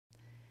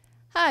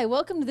Hi,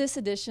 welcome to this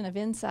edition of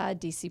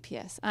Inside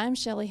DCPS. I'm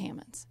Shelly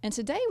Hammons, and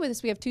today with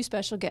us we have two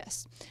special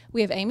guests.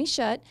 We have Amy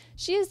Shutt.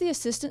 She is the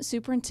Assistant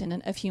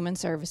Superintendent of Human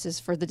Services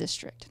for the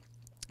district.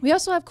 We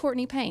also have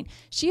Courtney Payne.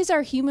 She is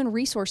our Human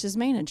Resources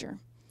Manager.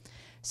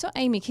 So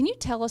Amy, can you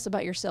tell us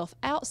about yourself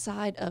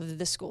outside of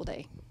the school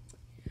day?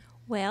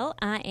 Well,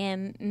 I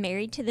am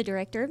married to the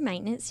Director of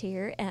Maintenance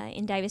here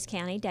in Daviess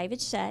County,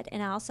 Daviess Shutt,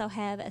 and I also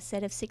have a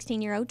set of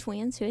 16-year-old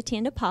twins who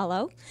attend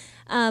Apollo.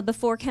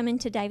 Before coming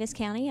to Daviess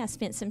County, I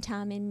spent some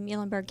time in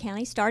Muhlenberg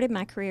County, started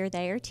my career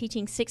there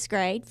teaching 6th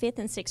grade, 5th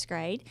and 6th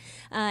grade,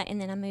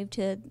 and then I moved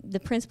to the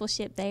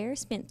principalship there,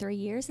 spent 3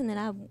 years, and then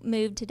I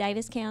moved to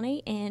Daviess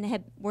County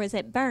and was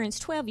at Burns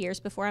 12 years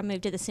before I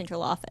moved to the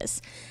central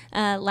office.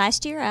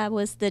 Last year, I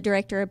was the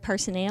Director of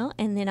Personnel,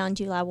 and then on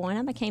July 1,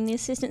 I became the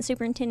Assistant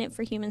Superintendent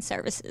for Human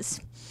Services.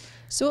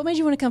 So what made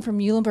you want to come from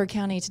Muhlenberg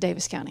County to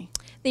Daviess County?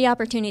 The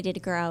opportunity to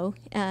grow.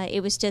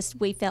 It was just,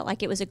 we felt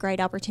like it was a great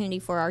opportunity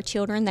for our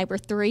children. They were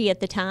 3 at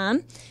the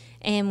time,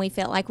 and we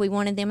felt like we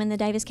wanted them in the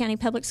Daviess County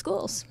Public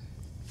Schools.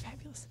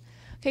 Fabulous.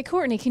 Okay,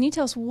 Courtney, can you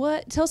tell us a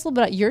little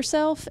bit about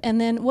yourself, and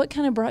then what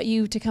kind of brought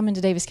you to come into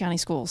Daviess County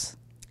schools?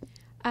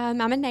 I'm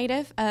a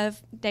native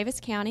of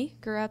Daviess County,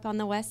 grew up on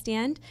the West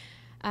End.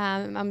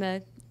 I'm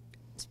a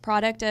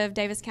product of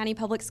Daviess County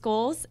Public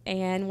Schools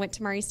and went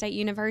to Murray State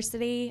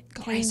University.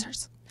 Go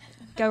Racers.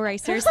 Go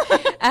Racers.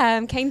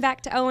 Came back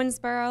to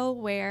Owensboro,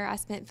 where I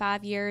spent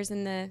 5 years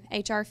in the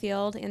HR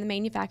field in the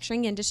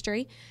manufacturing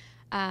industry,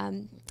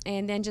 and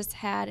then just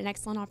had an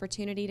excellent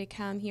opportunity to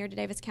come here to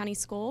Daviess County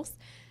Schools.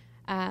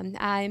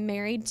 I'm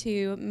married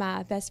to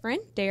my best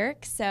friend,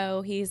 Derek,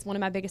 so he's one of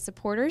my biggest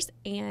supporters,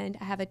 and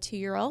I have a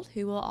 2-year-old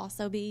who will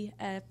also be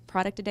a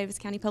product of Daviess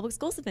County Public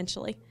Schools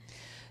eventually.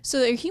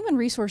 So human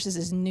resources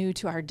is new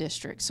to our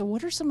district. So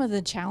what are some of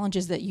the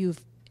challenges that you've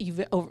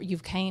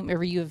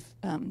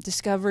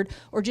discovered,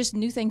 or just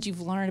new things you've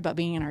learned about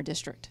being in our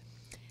district?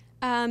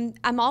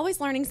 I'm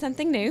always learning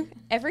something new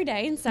every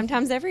day and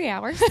sometimes every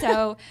hour.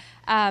 So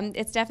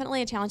it's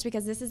definitely a challenge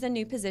because this is a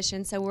new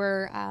position. So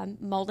we're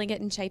molding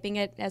it and shaping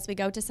it as we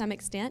go to some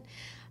extent,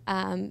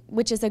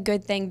 which is a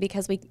good thing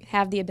because we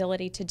have the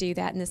ability to do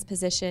that in this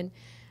position.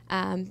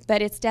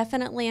 But it's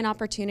definitely an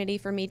opportunity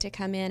for me to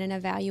come in and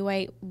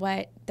evaluate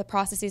what the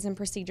processes and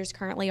procedures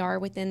currently are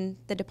within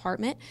the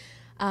department,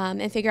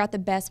 and figure out the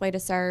best way to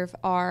serve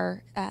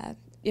our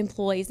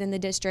employees in the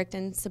district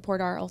and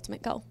support our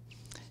ultimate goal.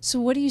 So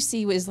what do you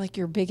see as like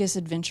your biggest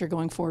adventure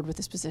going forward with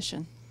this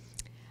position?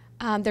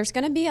 There's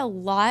going to be a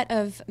lot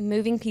of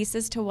moving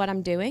pieces to what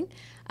I'm doing.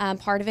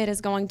 Part of it is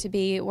going to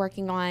be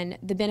working on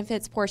the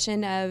benefits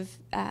portion of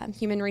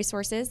human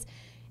resources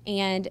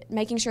and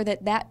making sure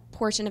that that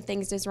portion of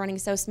things is running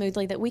so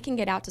smoothly that we can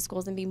get out to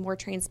schools and be more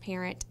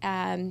transparent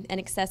and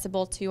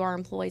accessible to our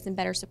employees and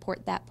better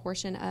support that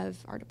portion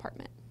of our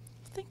department.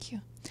 Thank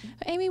you.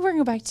 Amy, we're going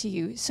to go back to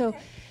you. So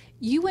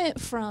you went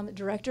from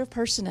Director of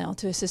Personnel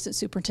to Assistant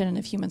Superintendent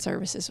of Human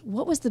Services.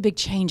 What was the big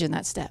change in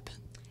that step?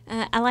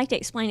 I like to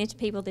explain it to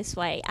people this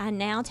way. I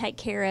now take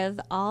care of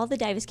all the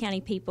Daviess County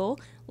people,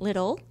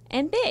 little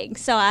and big.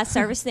 So I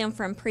service them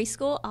from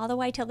preschool all the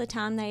way till the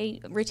time they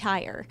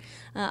retire.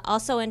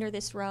 Also under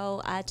this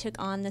role, I took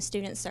on the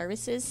Student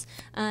Services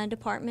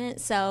Department.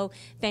 So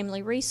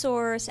family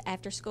resource,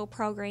 after school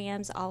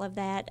programs, all of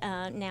that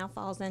now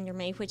falls under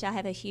me, which I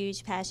have a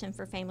huge passion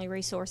for family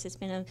resource. It's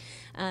been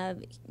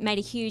made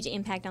a huge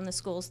impact on the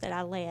schools that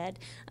I led.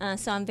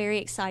 So I'm very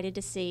excited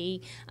to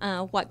see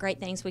what great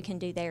things we can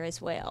do there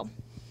as well.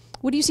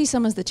 What do you see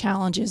some of the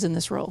challenges in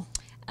this role?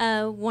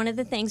 One of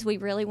the things we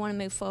really want to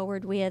move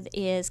forward with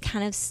is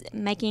kind of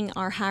making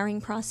our hiring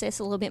process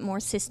a little bit more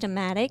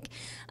systematic.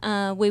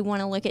 We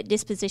want to look at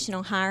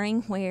dispositional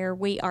hiring, where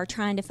we are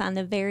trying to find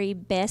the very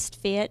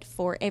best fit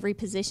for every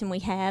position we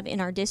have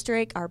in our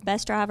district, our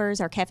bus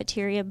drivers, our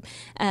cafeteria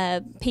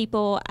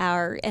people,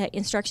 our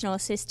instructional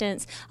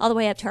assistants, all the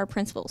way up to our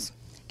principals.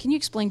 Can you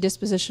explain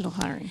dispositional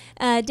hiring?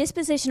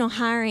 Dispositional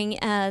hiring,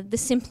 the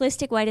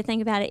simplistic way to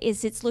think about it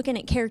is it's looking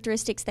at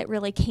characteristics that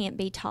really can't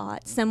be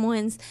taught.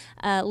 Someone's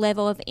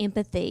level of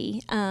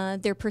empathy,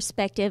 their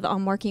perspective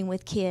on working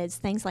with kids,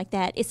 things like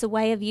that. It's a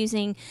way of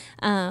using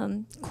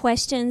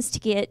questions to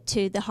get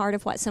to the heart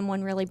of what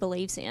someone really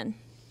believes in.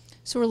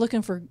 So we're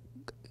looking for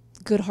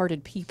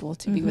good-hearted people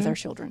to be with our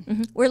children.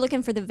 Mm-hmm. We're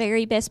looking for the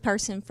very best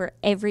person for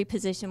every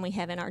position we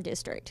have in our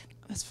district.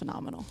 That's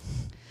phenomenal.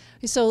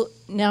 So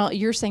now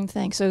you're saying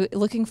thing. So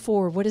looking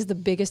forward, what is the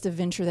biggest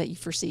adventure that you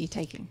foresee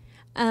taking?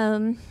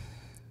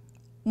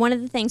 One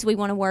of the things we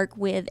want to work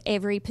with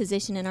every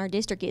position in our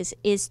district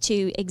is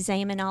to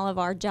examine all of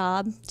our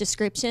job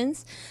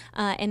descriptions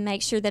and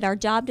make sure that our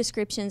job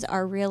descriptions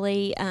are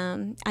really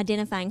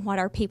identifying what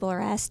our people are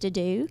asked to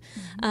do.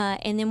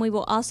 And then we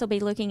will also be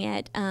looking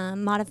at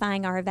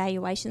modifying our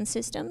evaluation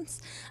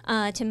systems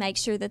to make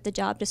sure that the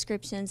job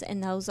descriptions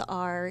and those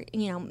are,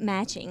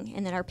 matching,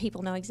 and that our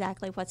people know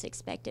exactly what's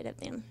expected of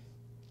them.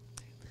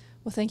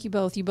 Well, thank you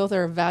both. You both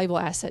are a valuable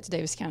asset to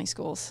Daviess County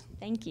Schools.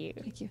 Thank you.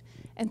 Thank you.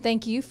 And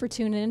thank you for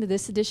tuning in to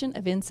this edition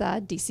of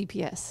Inside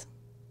DCPS.